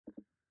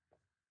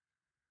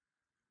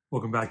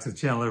Welcome back to the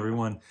channel,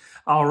 everyone.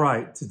 All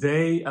right,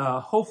 today,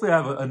 hopefully I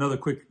have another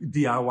quick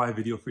DIY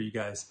video for you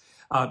guys.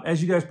 As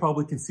you guys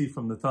probably can see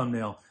from the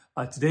thumbnail,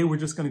 today we're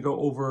just gonna go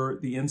over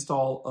the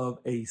install of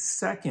a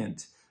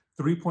second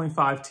 3.5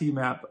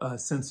 TMAP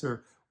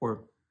sensor,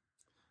 or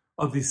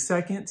of the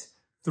second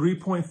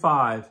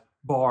 3.5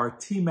 bar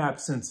TMAP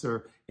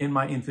sensor in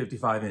my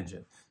N55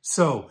 engine.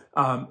 So,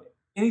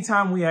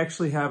 anytime we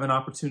actually have an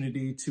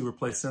opportunity to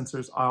replace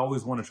sensors, I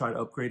always want to try to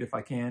upgrade if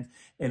I can.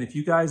 And if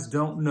you guys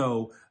don't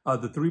know,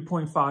 the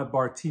 3.5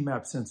 bar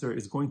TMAP sensor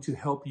is going to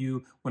help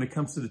you when it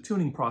comes to the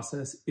tuning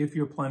process if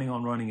you're planning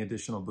on running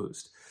additional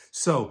boost.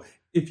 So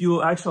if you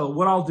will actually,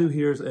 what I'll do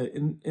here is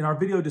in our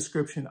video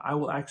description, I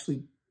will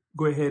actually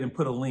go ahead and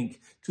put a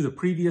link to the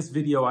previous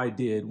video I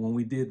did when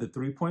we did the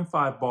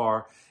 3.5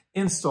 bar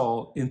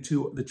install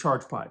into the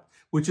charge pipe,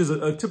 which is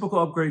a typical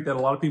upgrade that a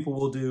lot of people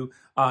will do.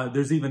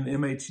 There's even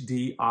an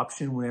MHD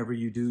option whenever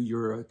you do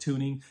your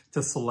tuning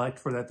to select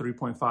for that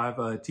 3.5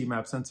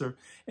 TMAP sensor.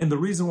 And the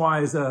reason why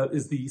is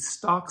the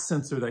stock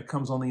sensor that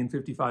comes on the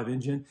N55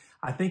 engine,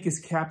 I think is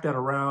capped at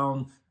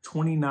around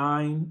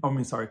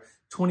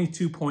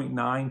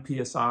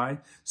 22.9 PSI.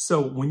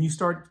 So when you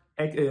start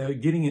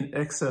getting in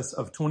excess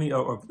of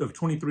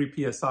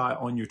 23 PSI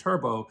on your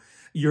turbo,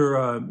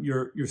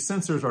 your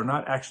sensors are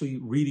not actually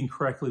reading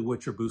correctly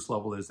what your boost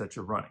level is that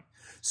you're running.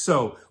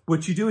 So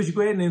what you do is you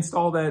go ahead and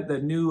install that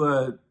new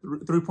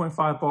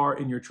 3.5 bar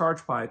in your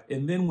charge pipe,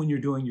 and then when you're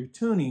doing your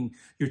tuning,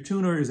 your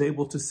tuner is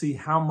able to see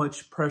how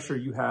much pressure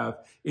you have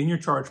in your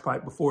charge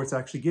pipe before it's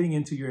actually getting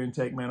into your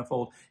intake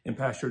manifold and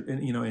past your,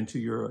 into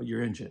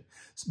your engine.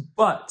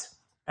 But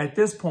at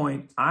this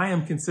point, I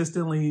am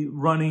consistently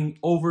running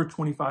over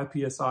 25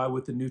 PSI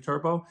with the new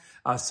turbo.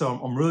 So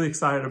I'm really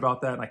excited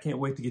about that. And I can't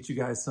wait to get you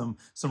guys some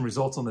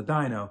results on the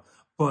dyno.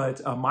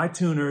 But my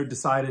tuner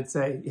decided to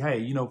say,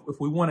 hey, if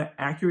we want to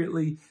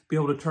accurately be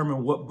able to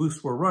determine what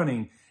boost we're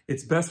running,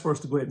 it's best for us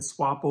to go ahead and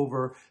swap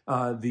over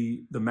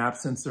the map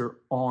sensor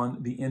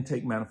on the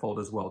intake manifold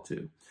as well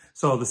too.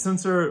 So the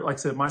sensor, like I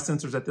said, my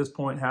sensors at this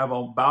point have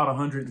about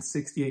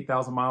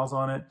 168,000 miles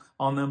on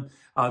them.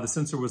 The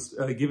sensor was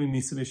giving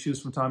me some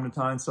issues from time to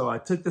time. So I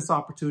took this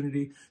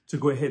opportunity to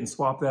go ahead and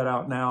swap that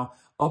out now,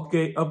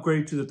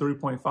 upgrade to the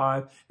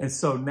 3.5. And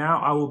so now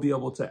I will be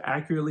able to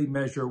accurately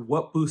measure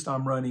what boost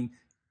I'm running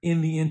in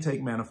the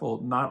intake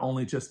manifold, not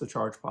only just the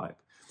charge pipe.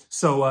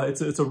 So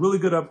it's a really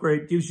good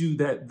upgrade, gives you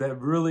that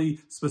really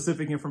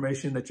specific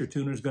information that your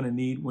tuner is going to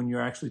need when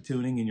you're actually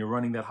tuning and you're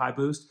running that high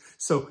boost.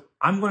 So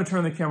I'm going to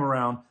turn the camera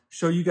around,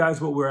 show you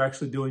guys what we're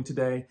actually doing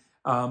today.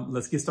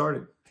 Let's get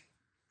started.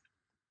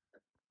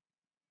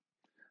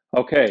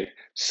 Okay,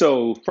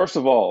 so first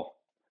of all,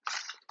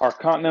 our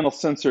Continental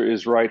sensor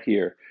is right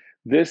here.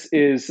 This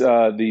is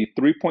the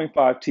 3.5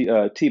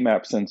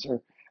 TMAP sensor.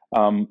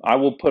 I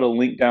will put a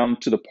link down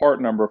to the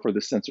part number for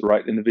the sensor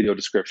right in the video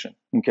description,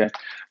 okay?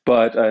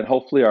 But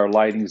hopefully our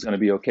lighting is going to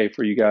be okay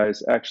for you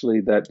guys.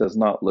 Actually, that does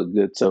not look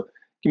good, so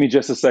give me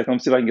just a second. Let me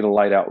see if I can get a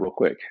light out real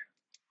quick.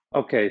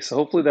 Okay, so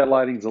hopefully that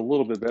lighting is a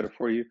little bit better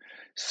for you.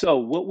 So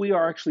what we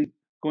are actually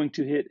going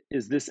to hit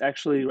is this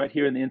actually right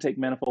here in the intake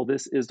manifold.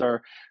 This is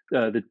our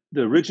the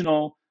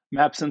original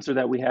map sensor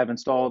that we have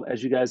installed.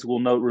 As you guys will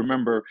note,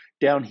 remember,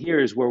 down here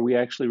is where we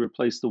actually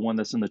replace the one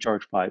that's in the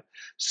charge pipe.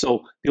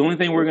 So the only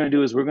thing we're going to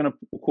do is we're going to,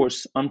 of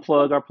course,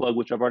 unplug our plug,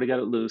 which I've already got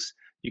it loose.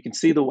 You can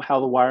see how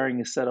the wiring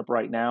is set up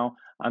right now.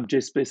 I'm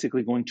just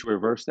basically going to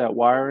reverse that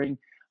wiring.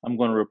 I'm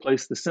going to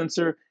replace the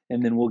sensor,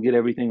 and then we'll get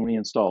everything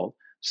reinstalled.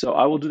 So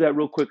I will do that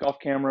real quick off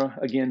camera.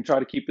 Again, try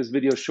to keep this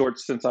video short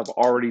since I've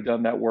already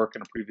done that work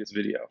in a previous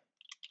video.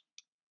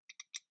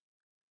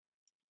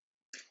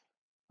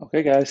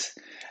 Okay, guys,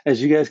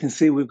 as you guys can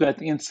see, we've got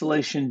the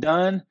installation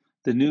done.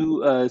 The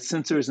new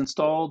sensor is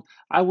installed.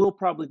 I will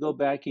probably go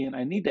back in.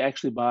 I need to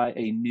actually buy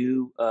a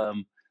new, I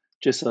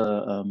guess,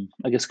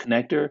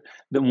 connector,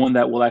 the one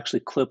that will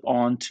actually clip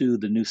onto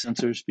the new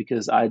sensors,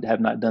 because I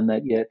have not done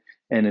that yet.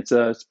 And it's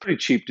pretty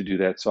cheap to do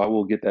that, so I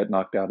will get that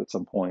knocked out at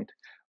some point.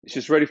 It's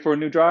just ready for a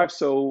new drive,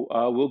 so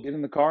we'll get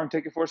in the car and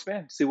take it for a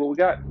spin, see what we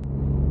got.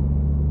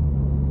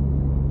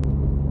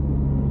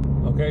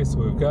 Okay, so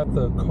we've got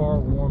the car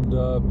warmed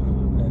up,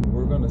 and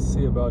we're going to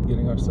see about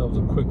getting ourselves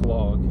a quick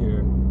log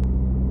here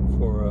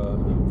for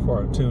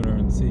our tuner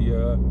and see.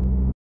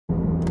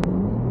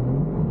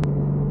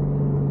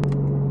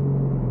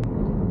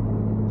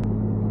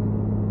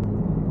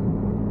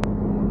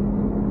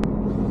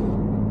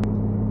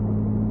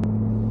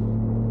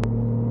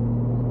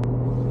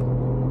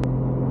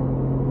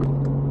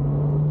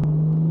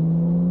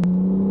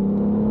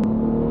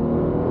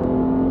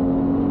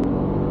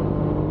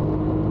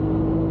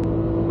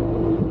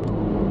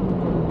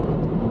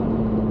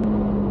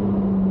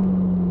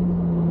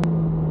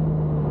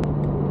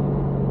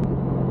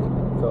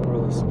 Felt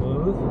really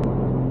smooth.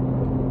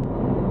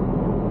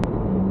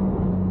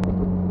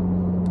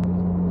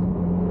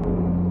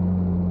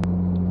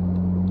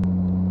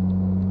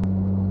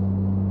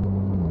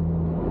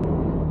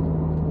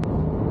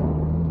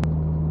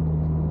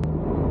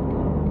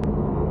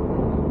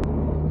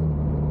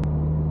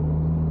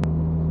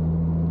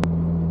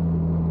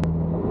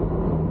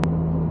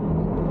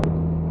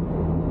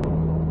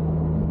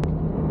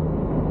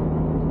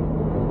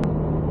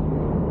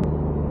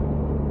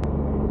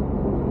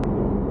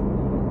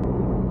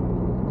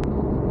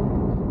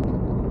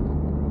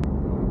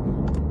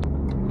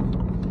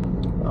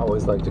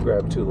 always like to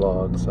grab 2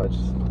 logs, so I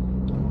just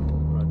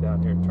run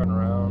down here, turn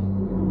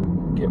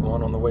around, get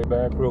one on the way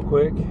back real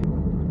quick,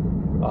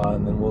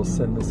 and then we'll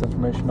send this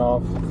information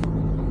off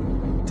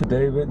to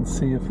David and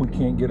see if we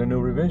can't get a new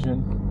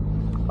revision.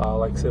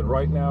 Like I said,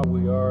 right now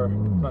we are,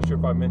 I'm not sure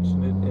if I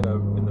mentioned it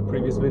in the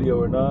previous video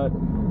or not,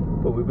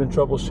 but we've been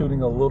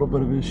troubleshooting a little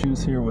bit of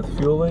issues here with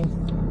fueling.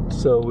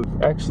 So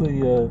we've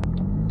actually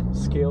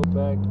scaled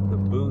back the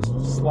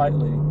boost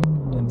slightly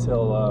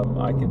until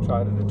I can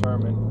try to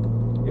determine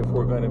if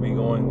we're going to be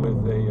going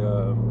with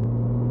a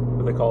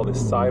what they call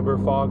this cyber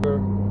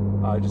fogger.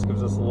 It just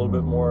gives us a little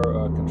bit more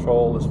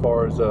control as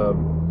far as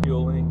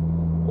fueling,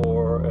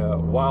 or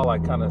while I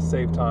kind of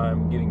save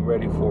time getting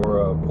ready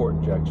for port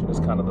injection is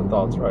kind of the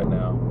thoughts right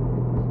now.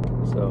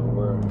 So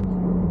we're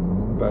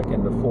back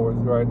into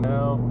 4th right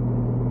now.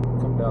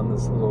 Come down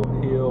this little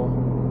hill.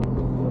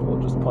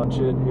 We'll just punch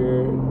it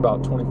here,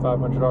 about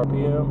 2,500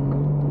 RPM.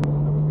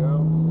 There we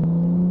go.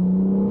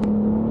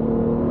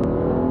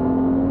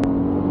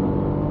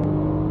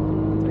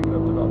 Take it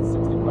up to about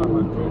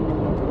 6,500.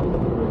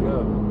 There we go.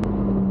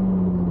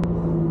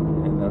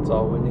 And that's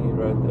all we need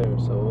right there.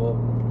 So we'll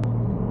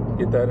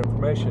get that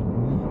information.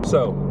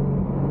 So,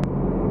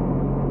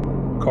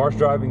 car's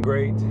driving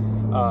great.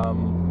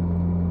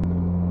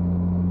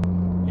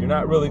 You're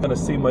not really going to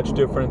see much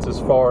difference as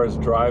far as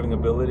driving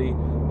ability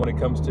when it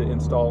comes to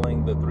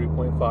installing the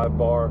 3.5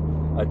 bar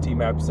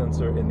TMAP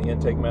sensor in the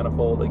intake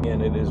manifold.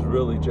 Again, it is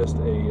really just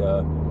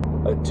a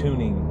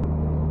tuning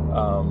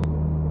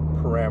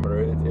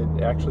parameter.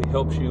 It actually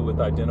helps you with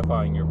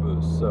identifying your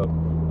boost. So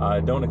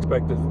don't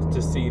expect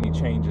to see any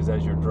changes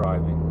as you're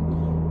driving.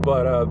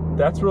 But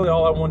that's really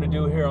all I wanted to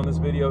do here on this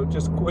video.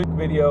 Just quick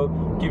video,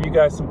 give you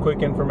guys some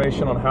quick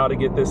information on how to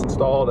get this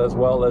installed, as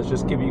well as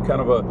just give you kind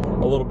of a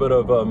little bit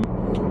of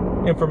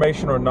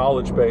information or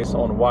knowledge base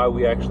on why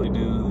we actually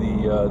do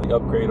the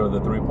upgrade or the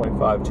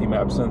 3.5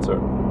 TMAP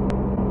sensor.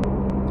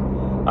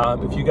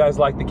 If you guys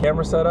like the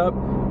camera setup,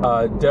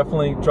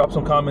 definitely drop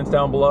some comments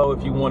down below.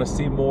 If you want to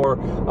see more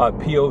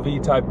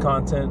POV type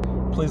content,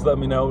 please let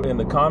me know in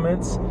the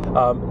comments.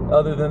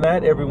 Other than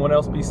that, everyone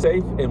else be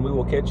safe, and we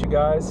will catch you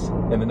guys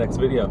in the next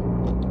video.